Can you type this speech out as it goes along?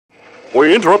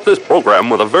We interrupt this program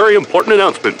with a very important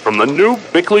announcement from the new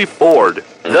Bickley Ford.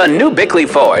 The new Bickley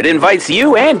Ford invites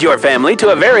you and your family to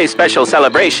a very special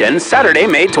celebration Saturday,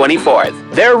 May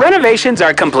 24th. Their renovations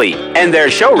are complete, and their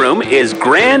showroom is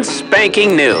grand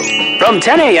spanking new. From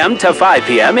 10 a.m. to 5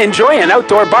 p.m., enjoy an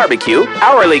outdoor barbecue,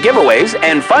 hourly giveaways,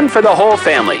 and fun for the whole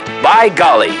family. By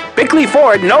golly, Bickley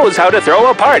Ford knows how to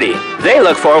throw a party. They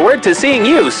look forward to seeing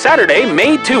you Saturday,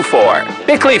 May 24.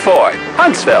 Bickley Ford,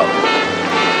 Huntsville.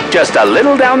 Just a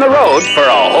little down the road for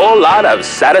a whole lot of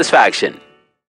satisfaction.